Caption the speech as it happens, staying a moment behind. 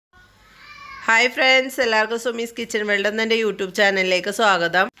Hi friends, എല്ലാവർക്കും Sumi's kitchen world എന്ന YouTube ചാനലിലേക്ക്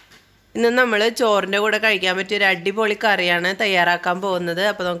സ്വാഗതം. ഇന്ന് നമ്മൾ ചോറിൻ്റെ കൂടെ കഴിക്കാൻ പറ്റിയ ഒരു അടിപൊളി കറിയാണ് തയ്യാറാക്കാൻ പോകുന്നത്.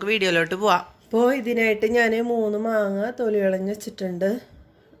 അപ്പോൾ നമുക്ക് വീഡിയോയിലോട്ട് പോവാം. അപ്പോൾ ഇതിനായിട്ട് ഞാൻ 3 മാങ്ങ തൊലി കളഞ്ഞ് വെച്ചിട്ടുണ്ട്.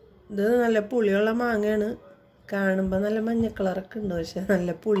 ഇത് നല്ല പുളിയുള്ള മാങ്ങയാണ്. കാണുമ്പോൾ നല്ല മഞ്ഞ കളറൊക്കെ ഉണ്ട്, പക്ഷേ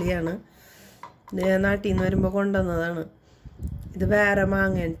നല്ല പുളിയാണ്. ഇത് ഞാൻ നാട്ടിൽ നിന്ന് വരുമ്പോൾ കൊണ്ടുവന്നതാണ്. ഇത് വേറെ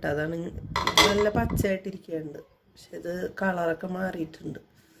മാങ്ങ ഇട്ടതാണ്. നല്ല പച്ചയായിട്ടിരിക്കുന്നുണ്ട്, പക്ഷെ ഇത് കളറൊക്കെ മാറിയിട്ടുണ്ട്.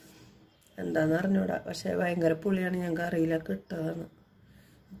 എന്താണെന്ന് അറിഞ്ഞൂടാ, പക്ഷേ ഭയങ്കര പുളിയാണ്. ഞാൻ കറിയിലൊക്കെ ഇട്ടതാണ്.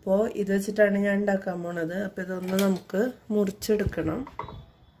 അപ്പോൾ ഇത് വെച്ചിട്ടാണ് ഞാൻ ഉണ്ടാക്കാൻ പോണത്. അപ്പോൾ ഇതൊന്ന് നമുക്ക് മുറിച്ചെടുക്കണം.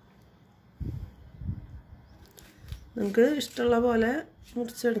 നിങ്ങൾക്ക് ഇഷ്ടമുള്ള പോലെ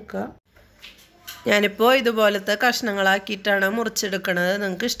മുറിച്ചെടുക്കാം. ഞാനിപ്പോൾ ഇതുപോലത്തെ കഷ്ണങ്ങളാക്കിയിട്ടാണ് മുറിച്ചെടുക്കുന്നത്.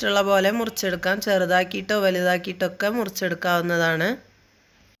 നിങ്ങൾക്ക് ഇഷ്ടമുള്ള പോലെ മുറിച്ചെടുക്കാം. ചെറുതാക്കിയിട്ടോ വലുതാക്കിയിട്ടൊക്കെ മുറിച്ചെടുക്കാവുന്നതാണ്.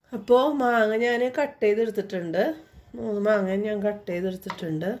 അപ്പോൾ മാങ്ങ ഞാൻ കട്ട് ചെയ്തെടുത്തിട്ടുണ്ട്. 3 മാങ്ങ ഞാൻ കട്ട്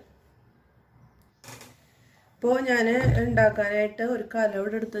ചെയ്തെടുത്തിട്ടുണ്ട്. അപ്പോൾ ഞാൻ ഉണ്ടാക്കാനായിട്ട് ഒരു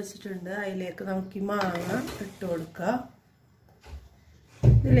കലവട എടുത്ത് വെച്ചിട്ടുണ്ട്. അതിലേക്ക് നമുക്ക് ഈ മാങ്ങ ഇട്ട് കൊടുക്കാം.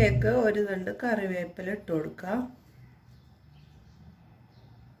 ഇതിലേക്ക് ഒരു തണ്ട് കറിവേപ്പില ഇട്ട് കൊടുക്കാം.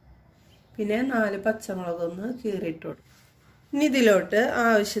 പിന്നെ 4 പച്ചമുളകൊന്ന് കീറിയിട്ട് കൊടുക്കാം. ഇനി ഇതിലോട്ട്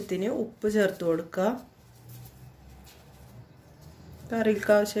ആവശ്യത്തിന് ഉപ്പ് ചേർത്ത് കൊടുക്കാം.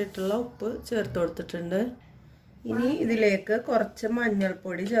 കറിക്ക് ആവശ്യമായിട്ടുള്ള ഉപ്പ് ചേർത്ത് കൊടുത്തിട്ടുണ്ട്. ഇനി ഇതിലേക്ക് കുറച്ച്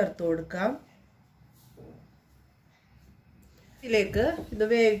മഞ്ഞൾപ്പൊടി ചേർത്ത് കൊടുക്കാം. ഇതിലേക്ക് ഇത്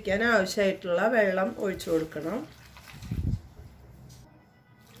വേവിക്കാൻ ആവശ്യമായിട്ടുള്ള വെള്ളം ഒഴിച്ചു കൊടുക്കണം.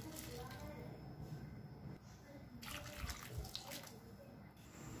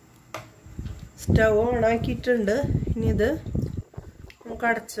 സ്റ്റവ് ഓൺ ആക്കിയിട്ടുണ്ട്. ഇനി ഇത് നമുക്ക്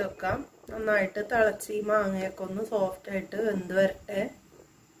അടച്ചു വെക്കാം. നന്നായിട്ട് തിളച്ച് ഈ മാങ്ങയൊക്കെ ഒന്ന് സോഫ്റ്റ് ആയിട്ട് വെന്ത് വരട്ടെ.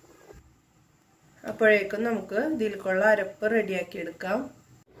 അപ്പോഴേക്കും നമുക്ക് ഇതിലേക്കുള്ള അരപ്പ് റെഡിയാക്കി എടുക്കാം.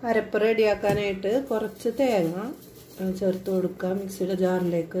 അരപ്പ് റെഡിയാക്കാനായിട്ട് കുറച്ച് തേങ്ങ ചേർത്ത് കൊടുക്കാം. മിക്സിയുടെ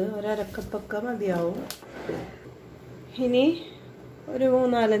ജാറിലേക്ക് ഒരു അരക്കപ്പൊക്കെ മതിയാവും. ഇനി ഒരു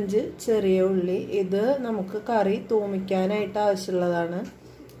 3-4 ചെറിയ ഉള്ളി. ഇത് നമുക്ക് കറി തൂമിക്കാനായിട്ട് ആവശ്യമുള്ളതാണ്.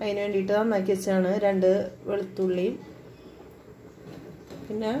 അതിന് വേണ്ടിയിട്ട് നന്നാക്കി വെച്ചാണ്. 2 വെളുത്തുള്ളിയും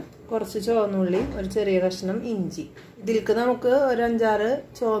പിന്നെ കുറച്ച് ചുവന്നുള്ളി, ഒരു ചെറിയ കഷ്ണം ഇഞ്ചി. ഇതിലേക്ക് നമുക്ക് ഒരു 5-6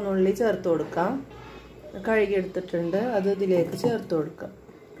 ചുവന്നുള്ളി ചേർത്ത് കൊടുക്കാം. കഴുകിയെടുത്തിട്ടുണ്ട്, അത് ഇതിലേക്ക് ചേർത്ത് കൊടുക്കാം.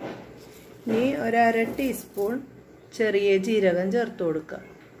 ഇനി ഒരു 1/2 ടീസ്പൂൺ ചെറിയ ജീരകം ചേർത്ത് കൊടുക്കാം.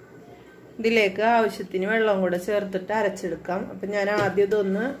 ഇതിലേക്ക് ആവശ്യത്തിന് വെള്ളം കൂടെ ചേർത്തിട്ട് അരച്ചെടുക്കാം. അപ്പം ഞാൻ ആദ്യം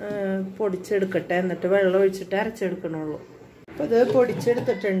ഇതൊന്ന് പൊടിച്ചെടുക്കട്ടെ, എന്നിട്ട് വെള്ളം ഒഴിച്ചിട്ട് അരച്ചെടുക്കണുള്ളൂ. അപ്പോൾ ഇത്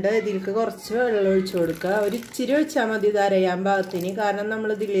പൊടിച്ചെടുത്തിട്ടുണ്ട്. ഇതിലേക്ക് കുറച്ച് വെള്ളം ഒഴിച്ചു കൊടുക്കുക. ഒരു ഇച്ചിരി ഒഴിച്ചാൽ മതി ഇത് അരയാൻ പാകത്തിന്, കാരണം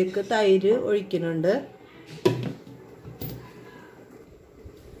നമ്മൾ ഇതിലേക്ക് തൈര് ഒഴിക്കുന്നുണ്ട്.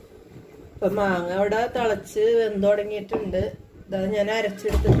 അപ്പം മാങ്ങ അവിടെ തിളച്ച് വെന്ത് തുടങ്ങിയിട്ടുണ്ട്. ഇതാ ഞാൻ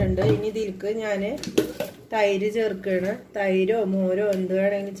അരച്ചെടുത്തിട്ടുണ്ട്. ഇനി ഇതിലേക്ക് ഞാൻ തൈര് ചേർക്കുകയാണ്. തൈരോ മോരോ എന്ത്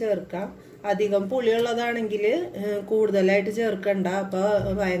വേണമെങ്കിലും ചേർക്കാം. അധികം പുളിയുള്ളതാണെങ്കിൽ കൂടുതലായിട്ട് ചേർക്കണ്ട, അപ്പോൾ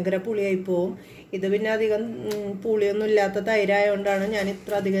ഭയങ്കര പുളിയായി പോവും. ഇത് പിന്നെ അധികം പുളിയൊന്നും ഇല്ലാത്ത തൈരായതുകൊണ്ടാണ് ഞാൻ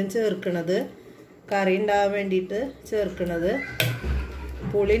ഇത്ര അധികം ചേർക്കണത്. കറി ഉണ്ടാകാൻ വേണ്ടിയിട്ട് ചേർക്കണത്.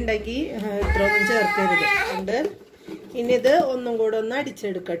 പുളി ഉണ്ടെങ്കിൽ ഇത്ര ഒന്നും ചേർക്കരുത്. അതുകൊണ്ട് ഇനി ഇത് ഒന്നും കൂടെ ഒന്ന്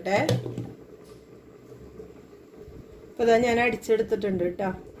അടിച്ചെടുക്കട്ടെ. അപ്പോൾ ഇതാ ഞാൻ അടിച്ചെടുത്തിട്ടുണ്ട്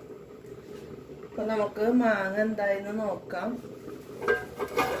കേട്ടോ. അപ്പോൾ നമുക്ക് മാങ്ങ എന്തായെന്ന് നോക്കാം.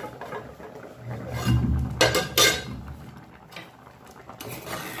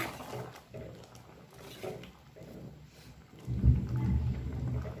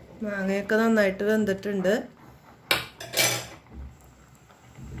 മാങ്ങയൊക്കെ നന്നായിട്ട് വെന്തിട്ടുണ്ട്.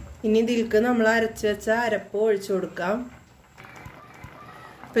 ഇനി ഇതിലേക്ക് നമ്മൾ അരച്ച് വെച്ച അരപ്പ് ഒഴിച്ചു കൊടുക്കാം.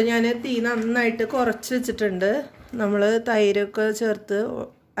 ഇപ്പം ഞാൻ തീ നന്നായിട്ട് കുറച്ച് വെച്ചിട്ടുണ്ട്. നമ്മൾ തൈരൊക്കെ ചേർത്ത്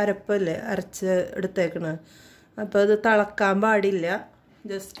അരപ്പല്ലേ അരച്ച് എടുത്തേക്കണത്. അപ്പോൾ അത് തിളക്കാൻ പാടില്ല,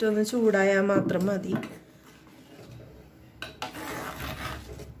 ജസ്റ്റ് ഒന്ന് ചൂടായാൽ മാത്രം മതി.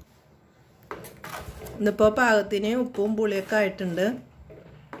 ഇന്നിപ്പോൾ പാകത്തിന് ഉപ്പും പുളിയൊക്കെ ആയിട്ടുണ്ട്.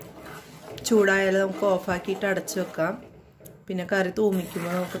 ചൂടായാൽ നമുക്ക് ഓഫാക്കിയിട്ട് അടച്ചു വെക്കാം. പിന്നെ കറി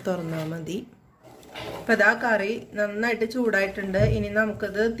തൂമിക്കുമ്പോൾ നമുക്ക് തുറന്നാൽ മതി. അപ്പോൾ ഇതാ കറി നന്നായിട്ട് ചൂടായിട്ടുണ്ട്. ഇനി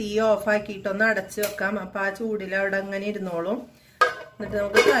നമുക്കത് തീ ഓഫാക്കിയിട്ടൊന്ന് അടച്ചു വെക്കാം. അപ്പോൾ ആ ചൂടിൽ അവിടെ അങ്ങനെ ഇരുന്നോളും. എന്നിട്ട്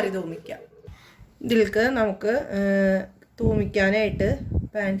നമുക്ക് കറി തൂമിക്കാം. ഇതിലേക്ക് നമുക്ക് തൂമിക്കാനായിട്ട്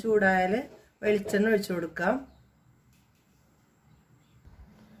പാൻ ചൂടായാൽ വെളിച്ചെണ്ണ ഒഴിച്ചു കൊടുക്കാം.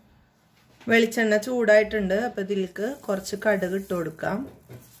 വെളിച്ചെണ്ണ ചൂടായിട്ടുണ്ട്. അപ്പോൾ ഇതിലേക്ക് കുറച്ച് കടുക് ഇട്ട് കൊടുക്കാം.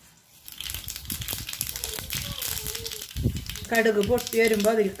 കടുക് പൊട്ടി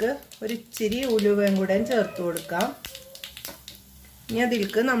വരുമ്പോൾ അതിലേക്ക് ഒരു ഇച്ചിരി ഉലുവയും കൂടെ ചേർത്ത് കൊടുക്കാം. ഇനി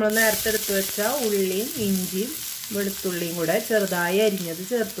അതിലേക്ക് നമ്മൾ നേരത്തെ എടുത്ത് വെച്ച ഉള്ളിയും ഇഞ്ചിയും വെളുത്തുള്ളിയും കൂടെ ചെറുതായി അരിഞ്ഞത്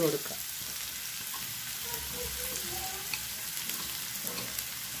ചേർത്ത് കൊടുക്കാം.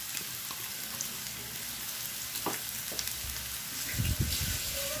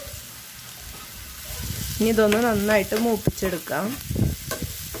 ഇനി ഇതൊന്ന് നന്നായിട്ട് മൂപ്പിച്ചെടുക്കാം.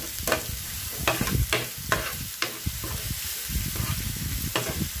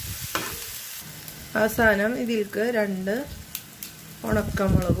 അവസാനം ഇതിലേക്ക് 2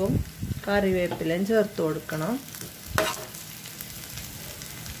 ഉണക്കമുളകും കറിവേപ്പിലയും ചേർത്ത് കൊടുക്കണം.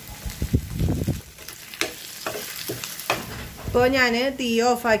 ഇപ്പോൾ ഞാൻ തീ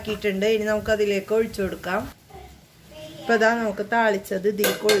ഓഫാക്കിയിട്ടുണ്ട്. ഇനി നമുക്ക് അതിലേക്ക് ഒഴിച്ചു കൊടുക്കാം. ഇപ്പോൾ ഇതാ നമുക്ക് താളിച്ചത്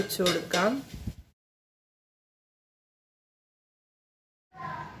ഇതിലേക്ക് ഒഴിച്ചു കൊടുക്കാം.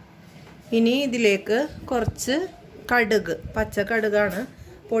 ഇനി ഇതിലേക്ക് കുറച്ച് കടുക്, പച്ച കടുകാണ്,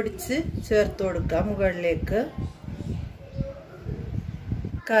 പൊടിച്ച് ചേർത്ത് കൊടുക്കാം മുകളിലേക്ക്.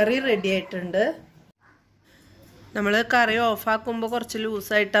 കറി റെഡി ആയിട്ടുണ്ട്. നമ്മൾ കറി ഓഫാക്കുമ്പോൾ കുറച്ച്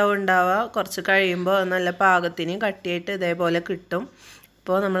ലൂസായിട്ടാവും ഉണ്ടാവുക. കുറച്ച് കഴിയുമ്പോൾ നല്ല പാകത്തിന് കട്ടിയായിട്ട് ഇതേപോലെ കിട്ടും.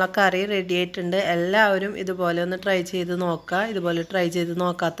 അപ്പോൾ നമ്മളെ കറി റെഡി ആയിട്ടുണ്ട്. എല്ലാവരും ഇതുപോലെ ഒന്ന് ട്രൈ ചെയ്ത് നോക്കുക. ഇതുപോലെ ട്രൈ ചെയ്ത്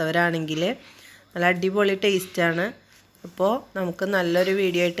നോക്കാത്തവരാണെങ്കിൽ നല്ല അടിപൊളി ടേസ്റ്റാണ്. അപ്പോൾ നമുക്ക് നല്ലൊരു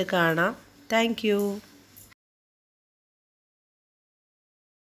വീഡിയോ ആയിട്ട് കാണാം. താങ്ക്